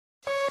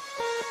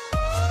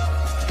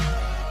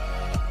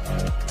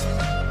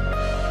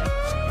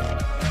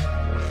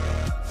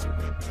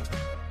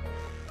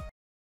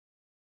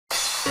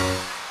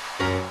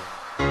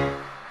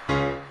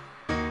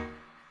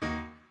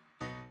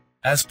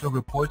As per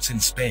reports in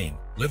Spain,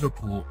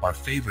 Liverpool are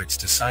favourites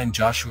to sign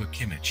Joshua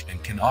Kimmich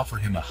and can offer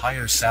him a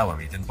higher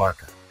salary than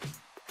Barca.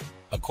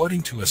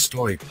 According to a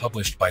story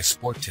published by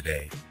Sport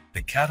Today,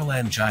 the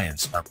Catalan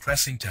giants are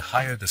pressing to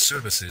hire the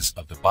services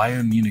of the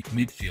Bayern Munich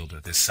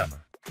midfielder this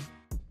summer.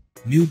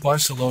 New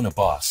Barcelona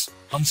boss,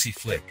 Hansi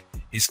Flick,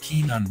 is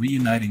keen on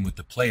reuniting with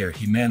the player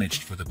he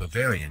managed for the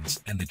Bavarians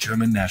and the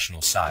German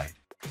national side.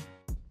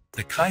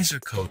 The Kaiser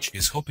coach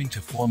is hoping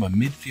to form a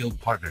midfield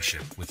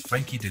partnership with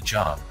Frenkie de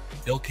Jong,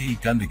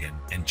 Ilkay Gundogan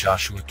and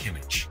Joshua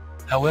Kimmich.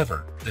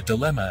 However, the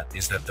dilemma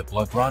is that the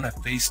Blaugrana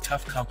face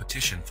tough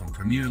competition from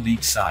Premier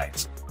League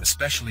sides,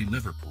 especially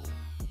Liverpool,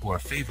 who are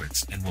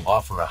favourites and will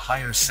offer a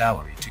higher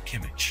salary to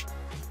Kimmich.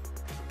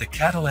 The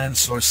Catalan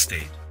source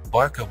state,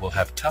 Barca will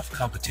have tough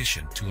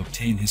competition to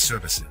obtain his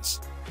services.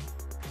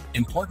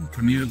 Important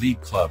Premier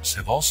League clubs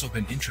have also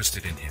been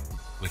interested in him,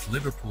 with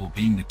Liverpool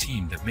being the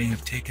team that may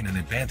have taken an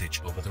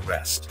advantage over the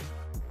rest.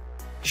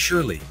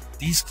 Surely,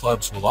 these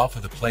clubs will offer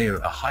the player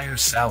a higher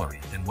salary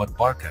than what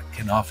Barca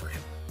can offer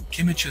him.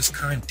 Kimmich's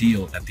current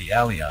deal at the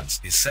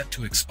Allianz is set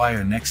to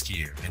expire next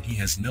year and he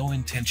has no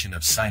intention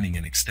of signing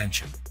an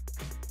extension.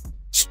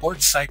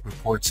 Sports site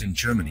reports in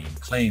Germany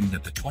claim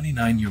that the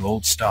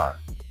 29-year-old star,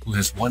 who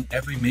has won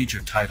every major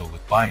title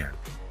with Bayern,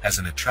 has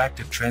an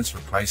attractive transfer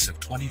price of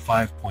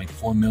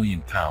 £25.4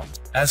 million.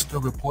 As per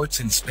reports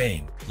in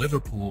Spain,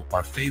 Liverpool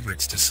are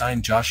favourites to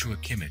sign Joshua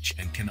Kimmich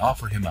and can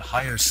offer him a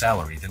higher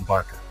salary than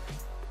Barca.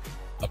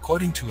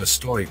 According to a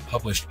story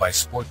published by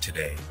Sport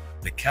Today,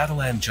 the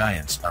Catalan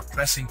giants are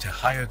pressing to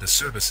hire the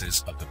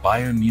services of the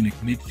Bayern Munich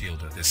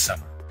midfielder this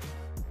summer.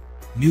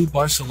 New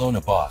Barcelona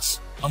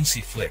boss,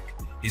 Hansi Flick,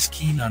 is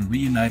keen on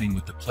reuniting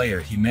with the player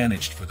he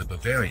managed for the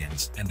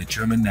Bavarians and the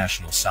German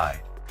national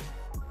side.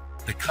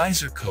 The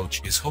Kaiser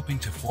coach is hoping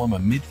to form a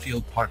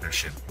midfield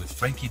partnership with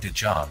Frenkie de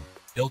Jong,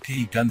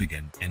 Ilkay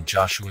Gundogan and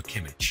Joshua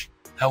Kimmich.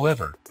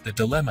 However, the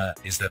dilemma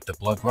is that the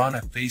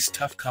Blaugrana face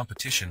tough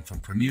competition from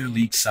Premier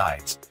League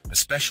sides,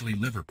 especially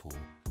Liverpool,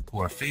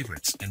 who are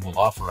favourites and will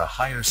offer a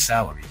higher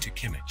salary to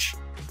Kimmich.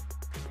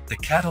 The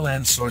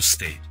Catalan source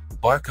state,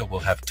 Barca will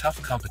have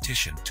tough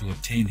competition to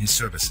obtain his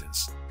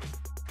services.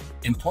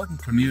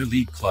 Important Premier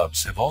League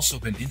clubs have also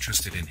been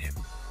interested in him,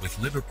 with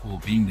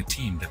Liverpool being the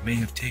team that may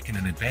have taken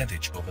an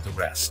advantage over the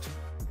rest.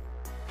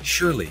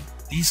 Surely,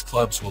 these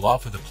clubs will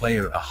offer the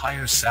player a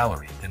higher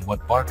salary than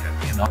what Barca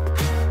can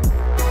offer.